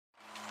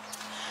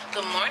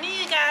Good morning,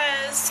 you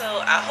guys. So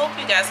I hope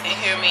you guys can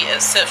hear me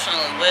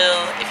exceptionally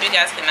well. If you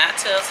guys cannot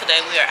tell,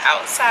 today we are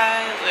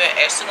outside. We are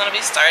actually going to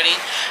be starting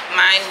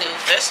my new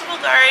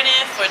vegetable garden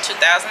for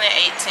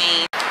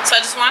 2018. So I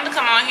just wanted to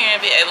come on here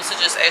and be able to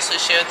just actually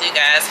share with you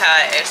guys how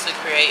I actually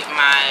create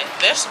my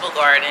vegetable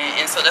garden.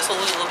 And so that's what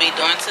we will be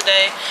doing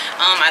today.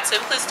 I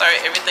typically start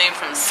everything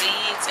from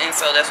seeds, and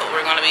so that's what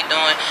we're going to be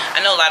doing. I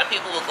know a lot of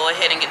people will go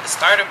ahead and get the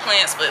starter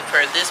plants, but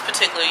for this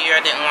particular year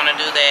I didn't want to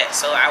do that.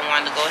 So I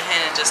wanted to go ahead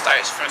and just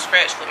start from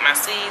scratch with my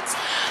seeds.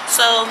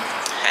 So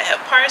I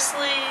have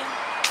parsley,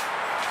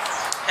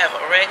 have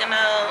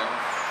oregano,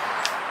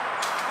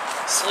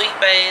 sweet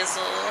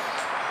basil,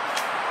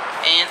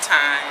 and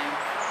thyme.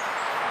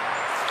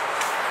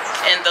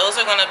 And those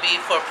are going to be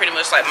for pretty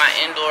much like my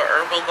indoor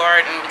herbal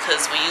garden,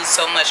 because we use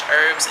so much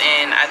herbs,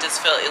 and I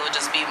just felt it would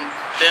just be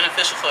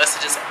beneficial for us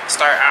to just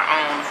start our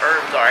own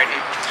herb garden.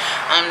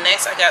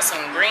 Next I got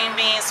some green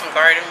beans, some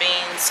garden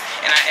beans,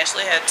 and I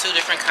actually had two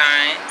different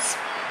kinds.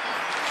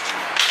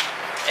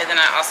 And then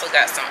I also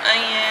got some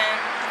onion,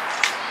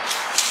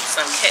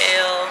 some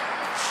kale,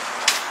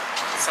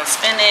 some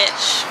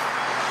spinach,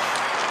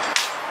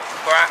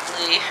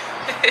 broccoli,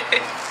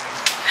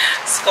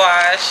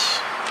 squash,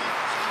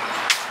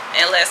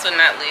 and last but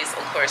not least,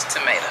 of course,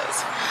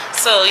 tomatoes.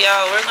 So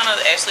y'all, we're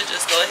gonna actually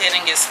just go ahead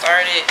and get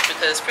started,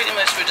 because pretty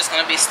much we're just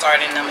gonna be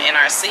starting them in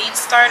our seed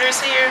starters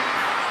here.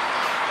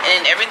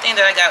 And everything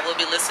that I got will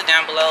be listed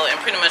down below, and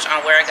pretty much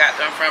on where I got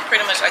them from.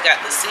 Pretty much I got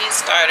the seed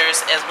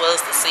starters as well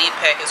as the seed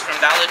packets from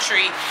Dollar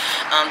Tree.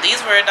 These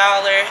were $1,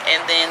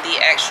 and then the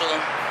actual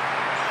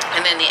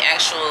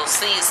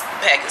seeds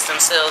packets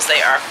themselves, they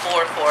are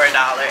for $1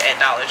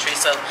 at Dollar Tree.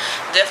 So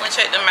definitely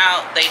check them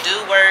out. They do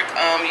work.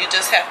 You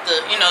just have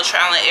to,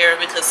 trial and error,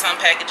 because some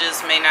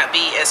packages may not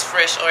be as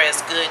fresh or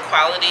as good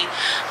quality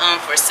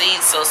for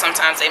seeds. So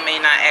sometimes they may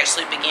not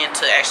actually begin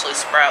to actually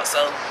sprout.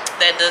 So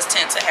that does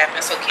tend to happen.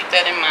 So keep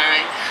that in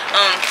mind.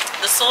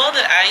 The soil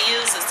that I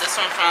use is this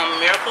one from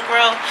Miracle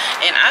Grow,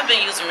 and I've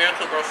been using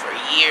Miracle Grow for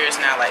years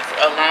now, like for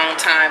a long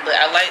time. But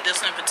I like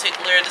this one in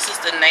particular. This is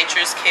the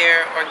Nature's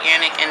Care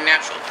Organic and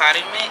Natural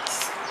Potting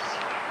Mix.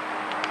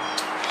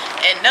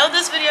 And no,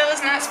 this video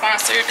is not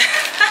sponsored.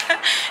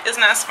 It's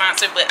not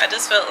sponsored, but I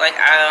just felt like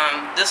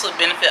this would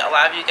benefit a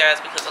lot of you guys,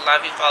 because a lot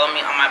of you follow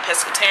me on my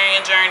pescatarian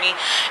journey,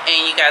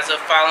 and you guys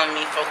have followed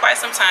me for quite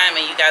some time,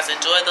 and you guys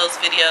enjoy those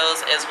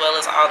videos, as well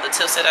as all the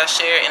tips that I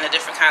share, and the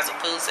different kinds of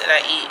foods that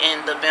I eat,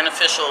 and the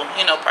beneficial,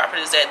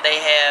 properties that they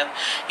have,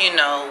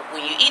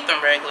 when you eat them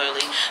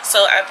regularly.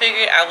 So I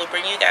figured I would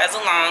bring you guys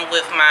along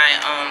with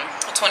my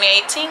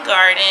 2018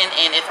 garden,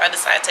 and if I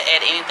decide to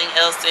add anything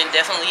else, then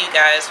definitely you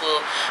guys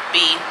will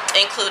be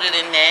included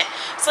in that.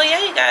 So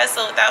yeah, you guys,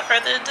 so without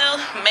further ado,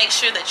 make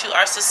sure that you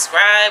are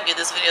subscribed, give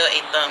this video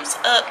a thumbs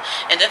up,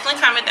 and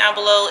definitely comment down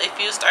below if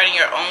you're starting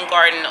your own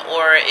garden,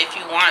 or if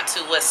you want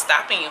to, what's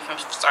stopping you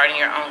from starting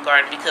your own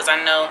garden, because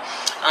I know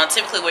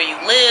typically where you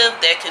live,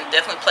 that can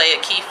definitely play a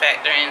key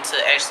factor into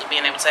actually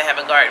being able to have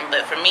a garden.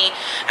 But for me,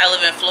 I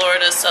live in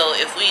Florida, so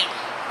if we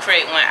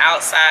create one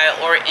outside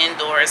or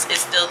indoors, it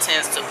still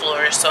tends to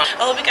flourish. So I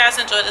hope you guys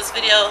enjoyed this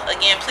video.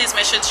 Again, please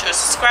make sure to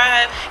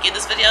subscribe, give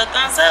this video a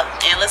thumbs up,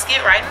 and let's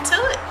get right into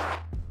it.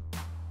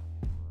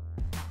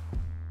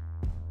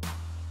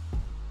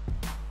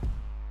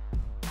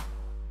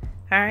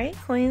 Alright,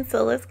 Queen,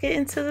 so let's get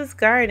into this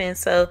garden.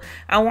 So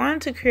I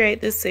wanted to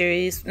create this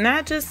series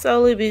not just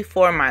solely be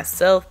for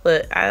myself,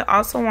 but I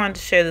also wanted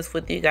to share this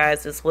with you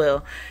guys as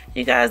well.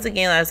 You guys,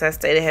 again, as I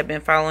stated, have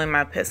been following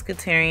my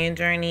pescatarian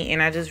journey,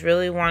 and I just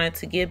really wanted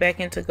to get back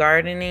into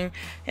gardening.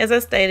 As I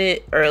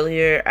stated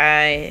earlier,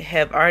 I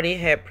have already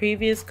had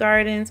previous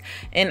gardens,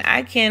 and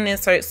I can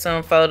insert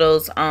some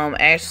photos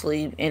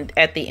actually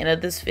at the end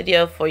of this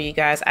video for you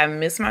guys. I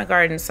miss my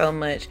garden so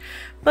much.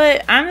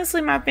 But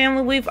honestly, my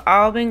family, we've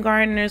all been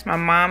gardeners. My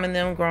mom and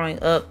them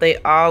growing up, they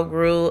all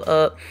grew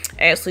up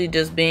actually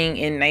just being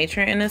in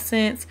nature in a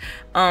sense.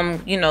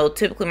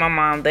 Typically my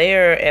mom,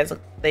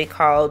 they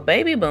called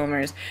baby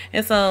boomers,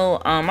 and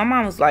so my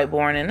mom was like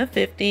born in the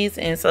 50s,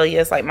 and so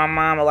yes, like my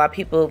mom, a lot of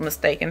people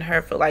mistaken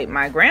her for like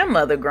my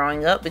grandmother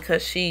growing up,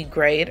 because she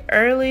grayed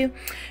early.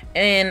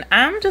 And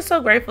I'm just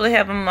so grateful to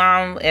have a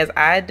mom as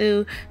I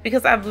do,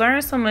 because I've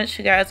learned so much,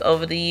 you guys,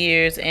 over the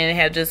years, and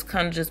have just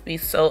come to just be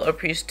so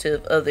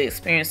appreciative of the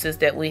experiences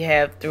that we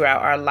have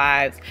throughout our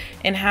lives,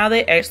 and how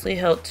they actually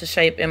help to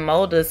shape and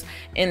mold us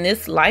in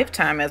this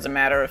lifetime, as a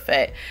matter of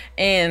fact.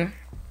 And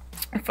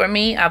for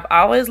me, I've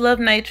always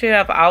loved nature.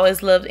 I've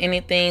always loved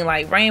anything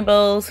like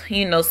rainbows,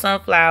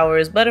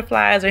 sunflowers,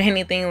 butterflies, or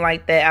anything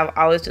like that. I've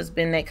always just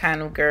been that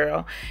kind of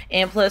girl.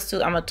 And plus,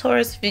 too, I'm a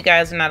Taurus, if you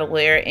guys are not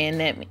aware,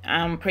 and that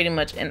I'm pretty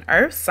much an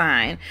earth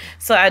sign.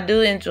 So I do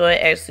enjoy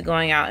actually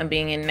going out and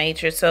being in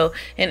nature. So,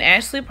 and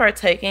actually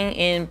partaking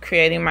in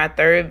creating my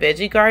third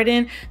veggie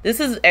garden, this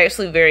is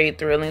actually very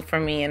thrilling for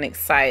me and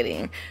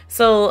exciting.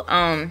 So,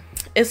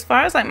 as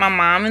far as like my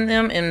mom and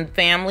them and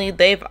family,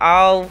 they've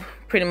all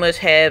pretty much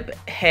have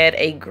had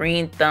a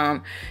green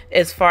thumb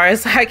as far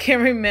as I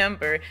can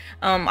remember.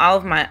 All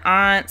of my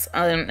aunts,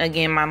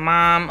 again, my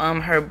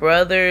mom, her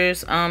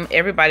brothers,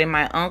 everybody,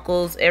 my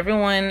uncles,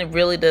 everyone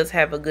really does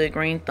have a good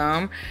green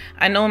thumb.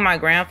 I know my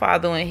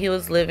grandfather, when he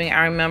was living,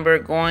 I remember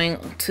going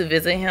to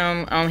visit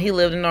him. He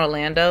lived in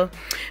Orlando,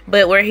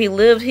 but where he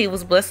lived, he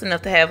was blessed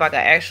enough to have like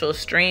an actual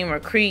stream or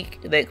creek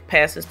that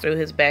passes through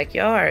his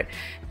backyard.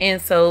 And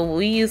so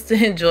we used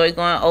to enjoy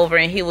going over,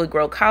 and he would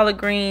grow collard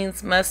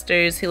greens,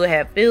 mustards, he would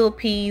have field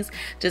peas,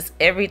 just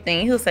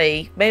everything. He'll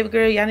say, baby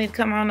girl, y'all need to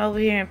come on over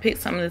here and pick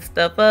some of this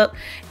stuff up.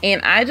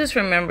 And I just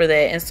remember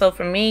that. And so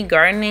for me,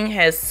 gardening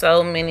has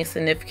so many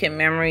significant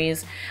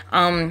memories.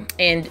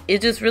 And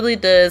it just really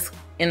does,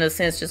 in a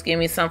sense, just give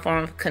me some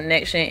form of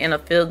connection and a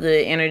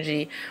feel-good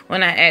energy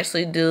when I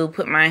actually do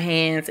put my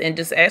hands and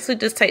just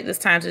take this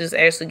time to just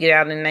actually get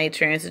out in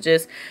nature and to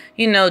just,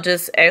 you know,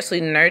 just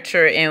actually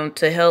nurture and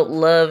to help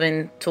love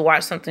and to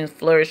watch something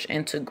flourish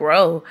and to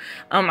grow.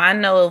 I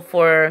know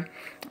for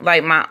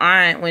like my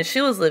aunt, when she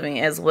was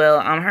living as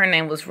well, her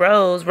name was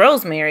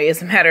Rosemary,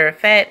 as a matter of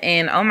fact.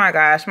 And oh my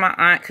gosh, my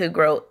aunt could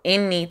grow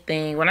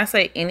anything. When I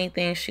say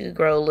anything, she could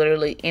grow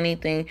literally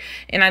anything.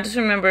 And I just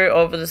remember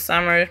over the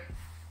summer,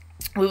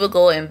 we would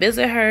go and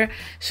visit her.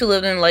 She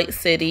lived in Lake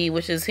City,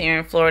 which is here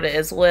in Florida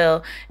as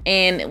well.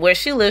 And where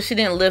she lived, she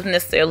didn't live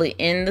necessarily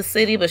in the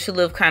city, but she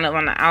lived kind of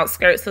on the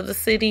outskirts of the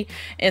city.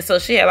 And so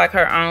she had like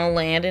her own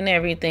land and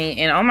everything.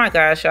 And oh my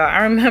gosh, y'all,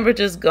 I remember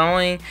just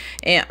going,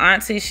 and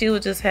auntie, she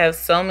would just have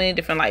so many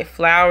different like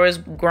flowers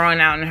growing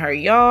out in her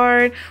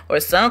yard, or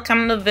some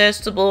kind of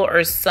vegetable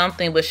or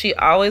something, but she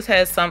always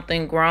had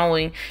something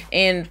growing.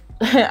 And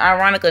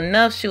ironic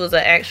enough, she was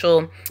an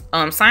actual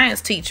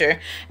science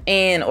teacher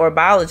or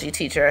biology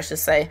teacher, I should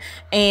say.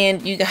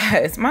 And you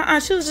guys, my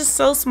aunt, she was just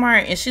so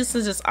smart, and she used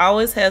to just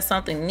always have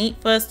something neat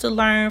for us to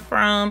learn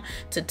from,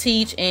 to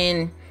teach.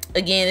 And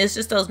again, it's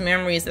just those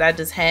memories that I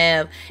just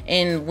have.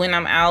 And when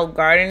I'm out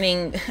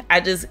gardening, I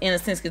just, in a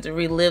sense, get to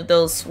relive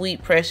those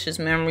sweet, precious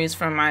memories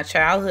from my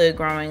childhood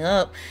growing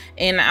up.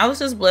 And I was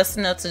just blessed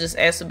enough to just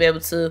actually be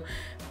able to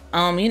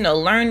you know,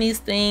 learn these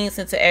things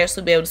and to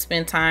actually be able to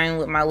spend time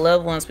with my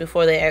loved ones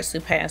before they actually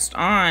passed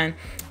on.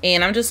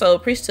 And I'm just so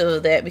appreciative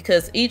of that,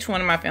 because each one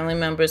of my family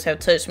members have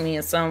touched me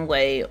in some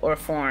way or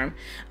form.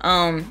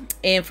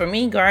 And for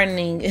me,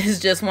 gardening is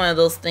just one of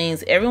those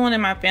things. Everyone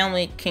in my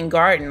family can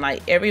garden.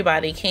 Like,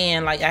 everybody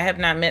can. Like, I have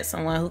not met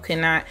someone who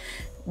cannot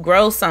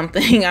grow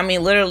something. I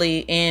mean,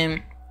 literally.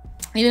 And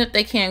even if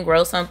they can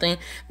grow something,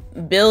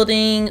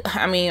 building,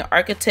 I mean,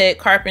 architect,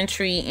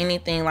 carpentry,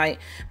 anything. Like,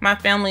 my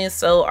family is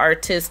so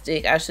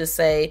artistic, I should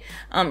say,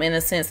 in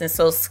a sense, and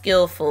so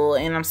skillful,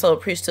 and I'm so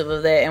appreciative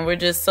of that. And we're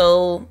just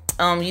so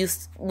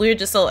we're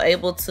just so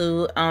able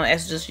to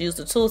actually just use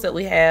the tools that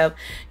we have,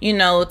 you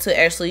know, to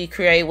actually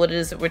create what it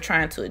is that we're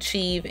trying to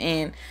achieve.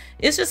 And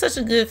it's just such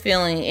a good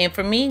feeling. And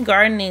for me,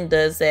 gardening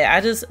does that.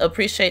 I just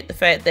appreciate the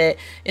fact that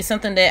it's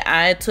something that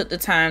I took the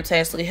time to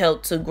actually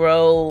help to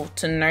grow,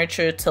 to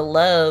nurture, to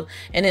love,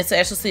 and then to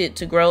actually see it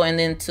to grow, and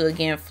then to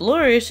again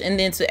flourish, and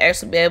then to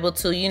actually be able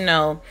to, you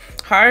know,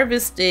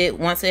 harvest it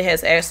once it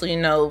has actually, you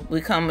know,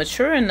 become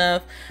mature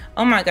enough.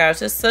 Oh my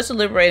gosh, it's such a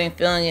liberating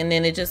feeling. And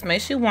then it just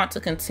makes you want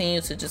to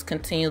continue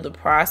the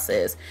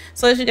process.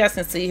 So as you guys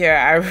can see here,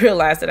 I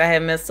realized that I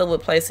had messed up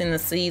with placing the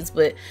seeds,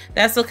 but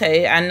that's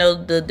okay. I know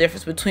the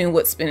difference between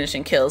what spinach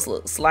and kales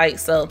looks like,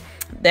 so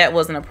that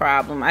wasn't a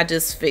problem. I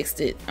just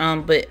fixed it,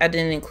 but I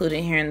didn't include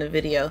it here in the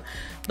video.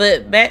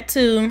 But back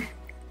to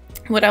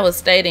what I was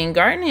stating,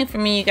 gardening for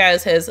me, you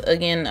guys, has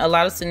again a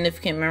lot of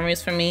significant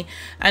memories for me.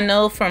 I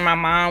know from my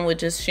mom with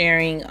just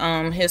sharing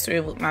history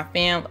with my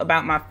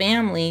about my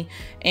family,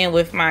 and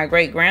with my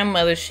great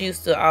grandmother, she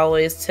used to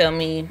always tell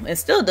me, and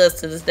still does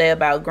to this day,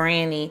 about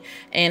Granny,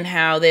 and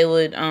how they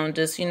would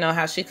just, you know,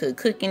 how she could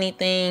cook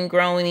anything,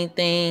 grow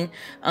anything,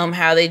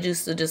 how they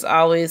used to just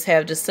always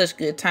have just such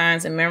good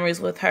times and memories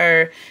with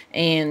her.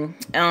 And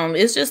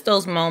it's just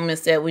those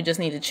moments that we just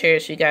need to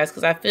cherish, you guys,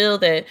 because I feel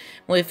that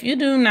if you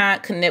do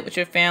not connect with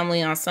your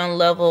family on some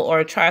level,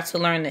 or try to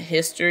learn the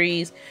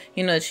histories,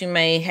 you know, that you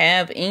may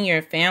have in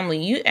your family,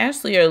 you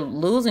actually are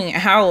losing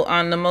out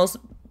on the most,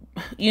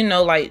 you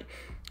know, like,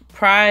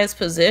 prized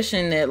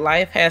possession that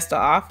life has to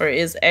offer,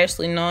 is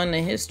actually knowing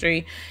the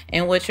history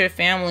and what your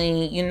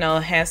family, you know,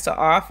 has to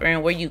offer,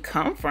 and where you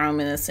come from,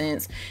 in a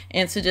sense,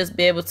 and to just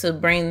be able to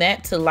bring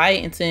that to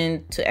light, and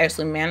then to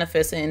actually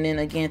manifest it, and then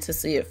again to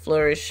see it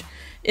flourish.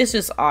 It's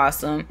just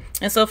awesome.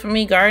 And so for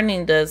me,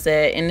 gardening does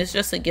that, and it's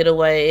just a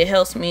getaway. It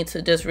helps me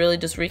to just really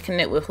just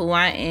reconnect with who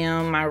I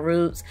am, my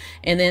roots,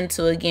 and then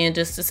to again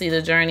just to see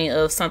the journey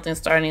of something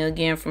starting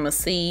again from a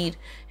seed,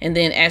 and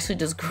then actually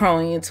just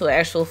growing into an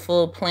actual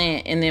full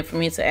plant. And then for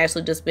me to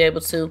actually just be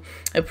able to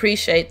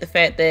appreciate the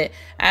fact that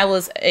I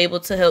was able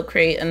to help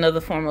create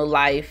another form of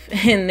life,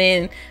 and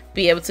then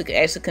be able to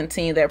actually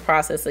continue that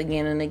process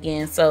again and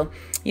again. So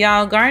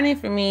y'all, gardening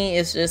for me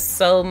is just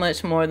so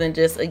much more than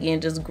just, again,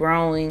 just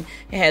growing.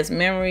 It has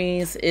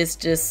memories, it's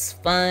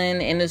just fun,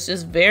 and it's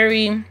just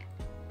very,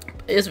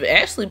 it's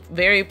actually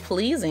very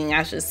pleasing,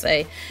 I should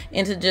say,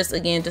 and to just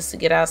to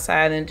get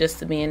outside and just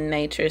to be in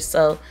nature.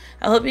 So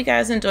I hope you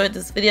guys enjoyed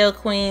this video,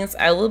 queens.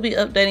 I will be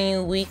updating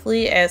you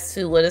weekly as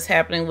to what is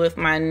happening with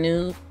my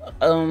new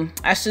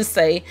I should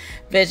say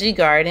veggie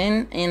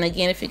garden. And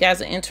again, if you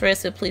guys are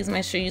interested, please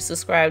make sure you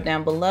subscribe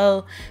down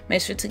below.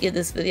 Make sure to give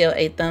this video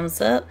a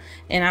thumbs up,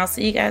 and I'll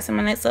see you guys in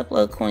my next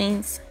upload,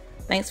 queens.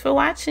 Thanks for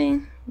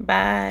watching.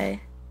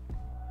 Bye.